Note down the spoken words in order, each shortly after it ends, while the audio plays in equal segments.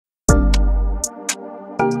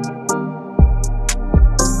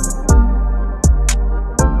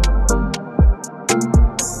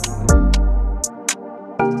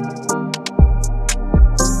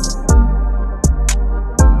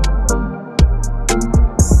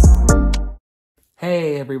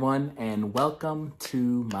everyone, and welcome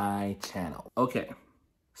to my channel. Okay,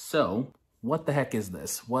 so what the heck is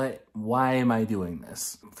this? Why am I doing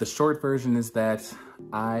this? The short version is that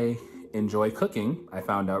I enjoy cooking, I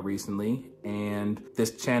found out recently, and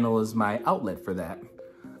this channel is my outlet for that.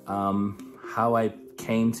 How I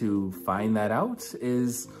came to find that out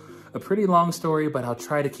is a pretty long story, but I'll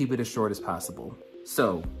try to keep it as short as possible.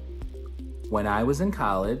 So, when I was in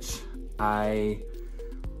college, I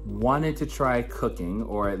wanted to try cooking,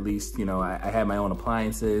 or at least, I had my own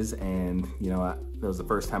appliances, and, that was the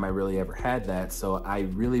first time I really ever had that. So I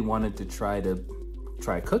really wanted to try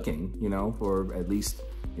cooking, or at least,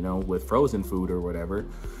 with frozen food or whatever.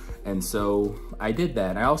 And so I did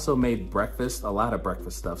that. I also made breakfast, a lot of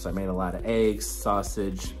breakfast stuff. So I made a lot of eggs,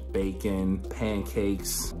 sausage, bacon,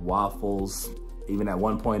 pancakes, waffles. Even at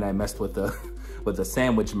one point I messed with a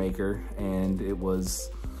sandwich maker, and it was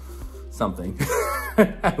something.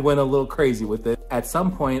 I went a little crazy with it. At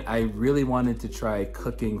some point, I really wanted to try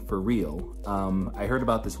cooking for real. I heard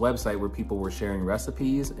about this website where people were sharing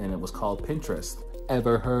recipes, and it was called Pinterest.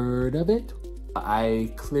 Ever heard of it?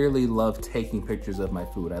 I clearly love taking pictures of my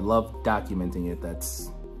food. I love documenting it. That's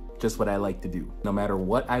just what I like to do. No matter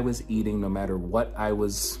what I was eating, no matter where I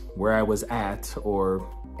was at or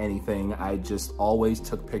anything, I just always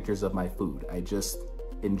took pictures of my food. I just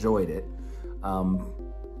enjoyed it.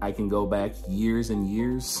 I can go back years and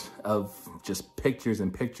years of just pictures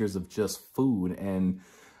and pictures of just food. And,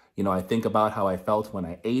 I think about how I felt when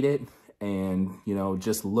I ate it, and,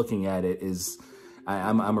 just looking at it is,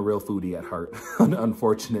 I'm a real foodie at heart,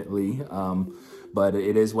 unfortunately. But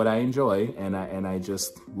it is what I enjoy, and I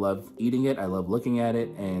just love eating it. I love looking at it,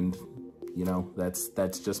 and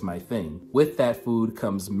that's just my thing. With that food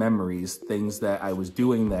comes memories, things that I was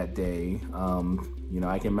doing that day.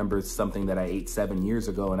 I can remember something that I ate 7 years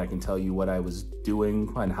ago, and I can tell you what I was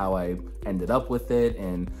doing and how I ended up with it,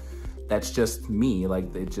 and that's just me.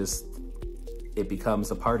 Like, it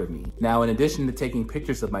becomes a part of me. Now, in addition to taking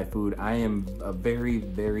pictures of my food, I am a very,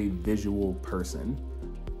 very visual person.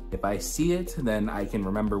 If I see it, then I can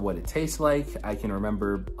remember what it tastes like. I can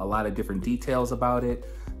remember a lot of different details about it.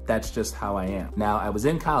 That's just how I am. Now, I was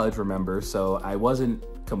in college, remember, so I wasn't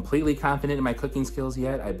completely confident in my cooking skills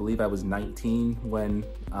yet. I believe I was 19 when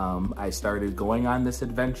I started going on this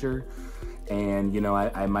adventure. And,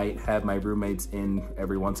 I might have my roommates in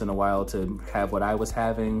every once in a while to have what I was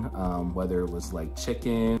having, whether it was like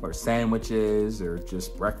chicken or sandwiches or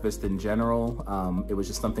just breakfast in general. It was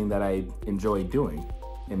just something that I enjoyed doing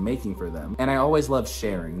and making for them. And I always loved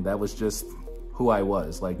sharing. That was just who I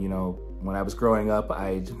was. Like, when I was growing up,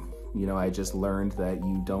 I just learned that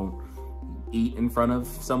you don't eat in front of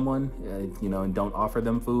someone, and don't offer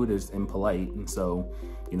them food is impolite. And so,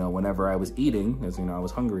 whenever I was eating, as I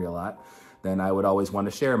was hungry a lot, then I would always want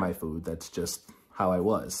to share my food. That's just how I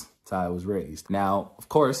was. That's how I was raised. Now, of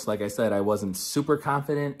course, like I said, I wasn't super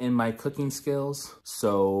confident in my cooking skills,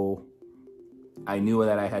 so I knew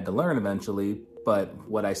that I had to learn eventually. But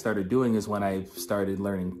what I started doing is when I started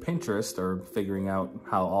learning Pinterest or figuring out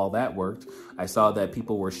how all that worked, I saw that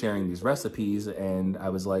people were sharing these recipes, and I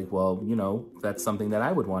was like, well, that's something that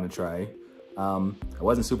I would want to try. I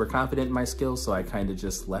wasn't super confident in my skills, so I kind of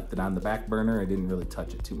just left it on the back burner. I didn't really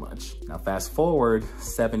touch it too much. Now, fast forward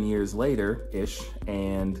 7 years later-ish,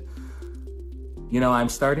 and I'm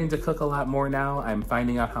starting to cook a lot more now. I'm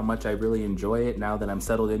finding out how much I really enjoy it now that I'm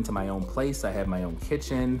settled into my own place. I have my own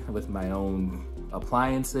kitchen with my own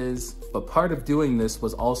appliances. But part of doing this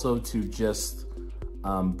was also to just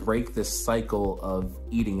break this cycle of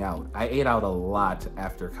eating out. I ate out a lot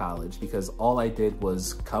after college because all I did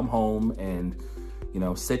was come home and,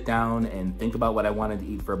 sit down and think about what I wanted to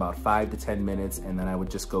eat for about 5 to 10 minutes, and then I would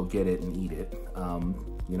just go get it and eat it.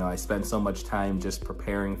 I spent so much time just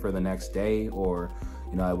preparing for the next day, or,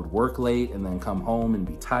 I would work late and then come home and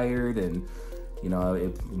be tired, and,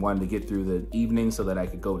 I wanted to get through the evening so that I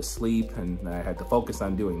could go to sleep, and I had to focus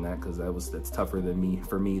on doing that because that's tougher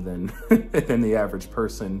for me than than the average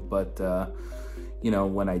person. But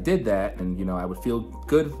when I did that, and I would feel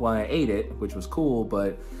good when I ate it, which was cool,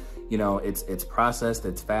 but it's processed,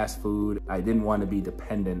 it's fast food. I didn't want to be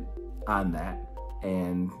dependent on that,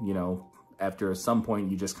 and after some point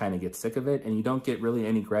you just kind of get sick of it, and you don't get really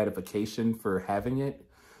any gratification for having it,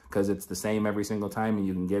 because it's the same every single time and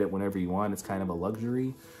you can get it whenever you want. It's kind of a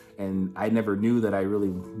luxury. And I never knew that I really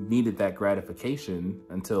needed that gratification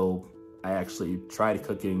until I actually tried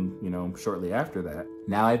cooking, shortly after that.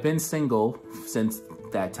 Now, I've been single since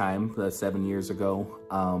that time, 7 years ago,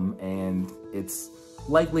 and it's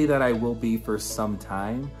likely that I will be for some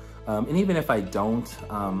time. And even if I don't,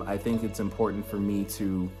 I think it's important for me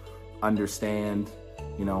to understand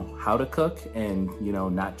you know, how to cook and, you know,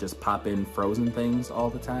 not just pop in frozen things all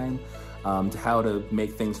the time, to how to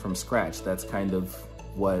make things from scratch. That's kind of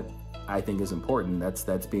what I think is important.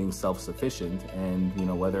 That's being self-sufficient, and, you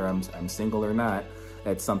know, whether I'm single or not,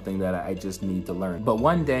 that's something that I just need to learn. But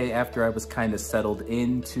one day after I was kind of settled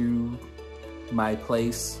into my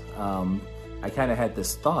place, I kind of had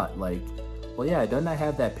this thought like, well, yeah, doesn't I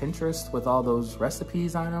have that Pinterest with all those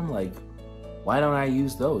recipes on them? Like, why don't I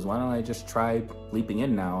use those? Why don't I just try leaping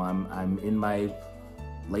in now? I'm in my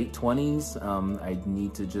late 20s. I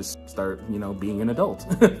need to just start, you know, being an adult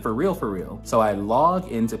for real. So I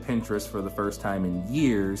log into Pinterest for the first time in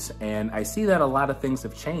years, and I see that a lot of things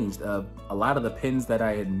have changed. A lot of the pins that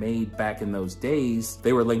I had made back in those days,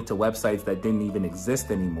 they were linked to websites that didn't even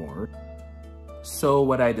exist anymore. So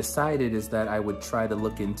what I decided is that I would try to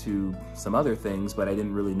look into some other things, but I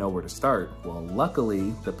didn't really know where to start. Well,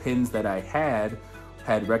 luckily, the pins that I had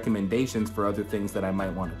recommendations for other things that I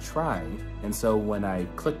might want to try. And so when I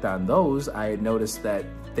clicked on those, I had noticed that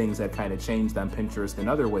things had kind of changed on Pinterest in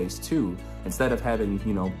other ways too. Instead of having,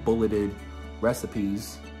 you know, bulleted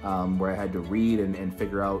recipes where I had to read and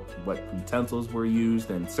figure out what utensils were used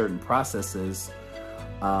and certain processes,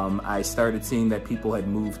 I started seeing that people had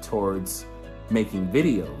moved towards making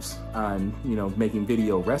videos on, you know, making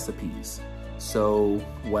video recipes. So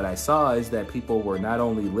what I saw is that people were not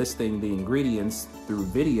only listing the ingredients through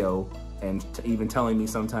video and even telling me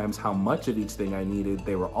sometimes how much of each thing I needed,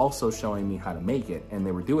 they were also showing me how to make it. And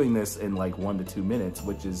they were doing this in like 1 to 2 minutes,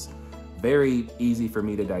 which is very easy for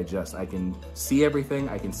me to digest. I can see everything,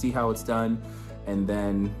 I can see how it's done, and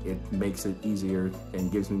then it makes it easier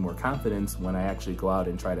and gives me more confidence when I actually go out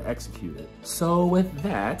and try to execute it. So with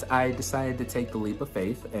that, I decided to take the leap of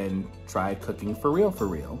faith and try cooking for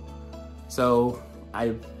real. So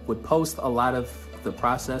I would post a lot of the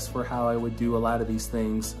process for how I would do a lot of these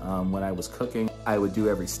things when I was cooking. I would do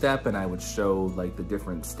every step, and I would show like the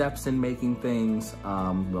different steps in making things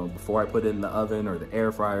before I put it in the oven or the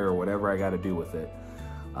air fryer or whatever I got to do with it.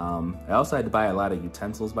 I also had to buy a lot of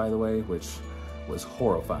utensils, by the way, which was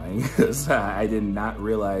horrifying because I did not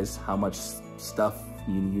realize how much stuff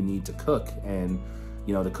you need to cook, and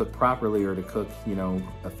you know, to cook properly or to cook, you know,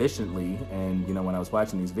 efficiently. And you know, when I was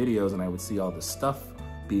watching these videos and I would see all this stuff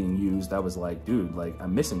being used, I was like, dude, like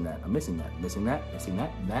I'm missing that. It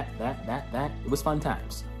was fun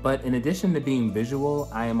times. But in addition to being visual,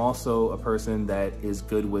 I am also a person that is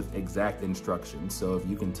good with exact instructions. So if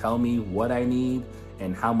you can tell me what I need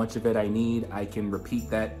and how much of it I need, I can repeat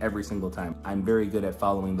that every single time. I'm very good at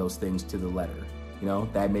following those things to the letter. You know,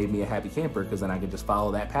 that made me a happy camper because then I could just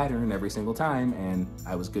follow that pattern every single time and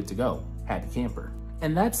I was good to go. Happy camper.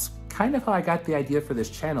 And that's kind of how I got the idea for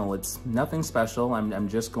this channel. It's nothing special. I'm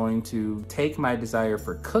just going to take my desire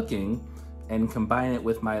for cooking and combine it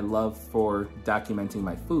with my love for documenting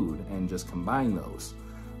my food and just combine those.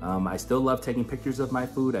 I still love taking pictures of my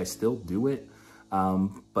food. I still do it.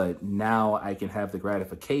 But now I can have the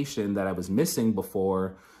gratification that I was missing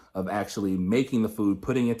before of actually making the food,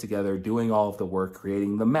 putting it together, doing all of the work,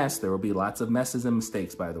 creating the mess. There will be lots of messes and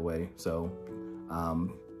mistakes, by the way. So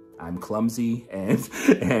I'm clumsy and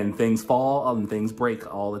things fall and things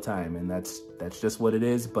break all the time. And that's just what it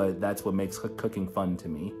is, but that's what makes cooking fun to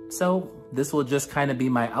me. So this will just kind of be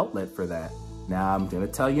my outlet for that. Now I'm gonna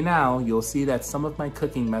tell you now, you'll see that some of my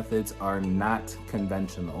cooking methods are not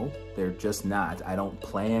conventional. They're just not. I don't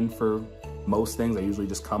plan for most things. I usually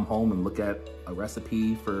just come home and look at a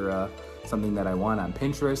recipe for something that I want on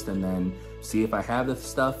Pinterest and then see if I have the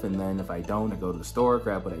stuff, and then if I don't, I go to the store,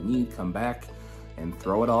 grab what I need, come back and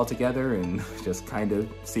throw it all together and just kind of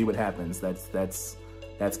see what happens. That's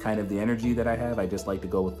kind of the energy that I have. I just like to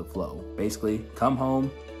go with the flow. Basically, come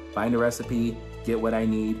home, find a recipe, get what I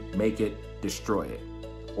need, make it, destroy it,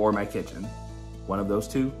 or my kitchen. One of those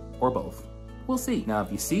two, or both. We'll see. Now,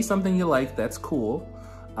 if you see something you like, that's cool.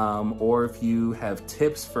 Or if you have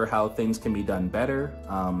tips for how things can be done better,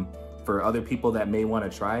 for other people that may want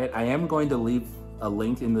to try it, I am going to leave a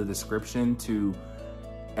link in the description to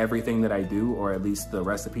everything that I do, or at least the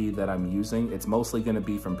recipe that I'm using. It's mostly going to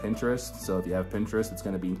be from Pinterest, so if you have Pinterest, it's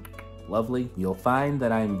going to be lovely. You'll find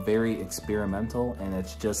that I'm very experimental, and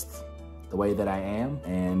it's just the way that I am,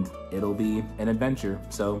 and it'll be an adventure.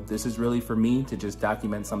 So this is really for me to just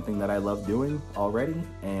document something that I love doing already,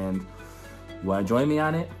 and you want to join me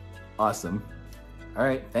on it? Awesome. All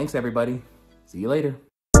right, thanks everybody. See you later.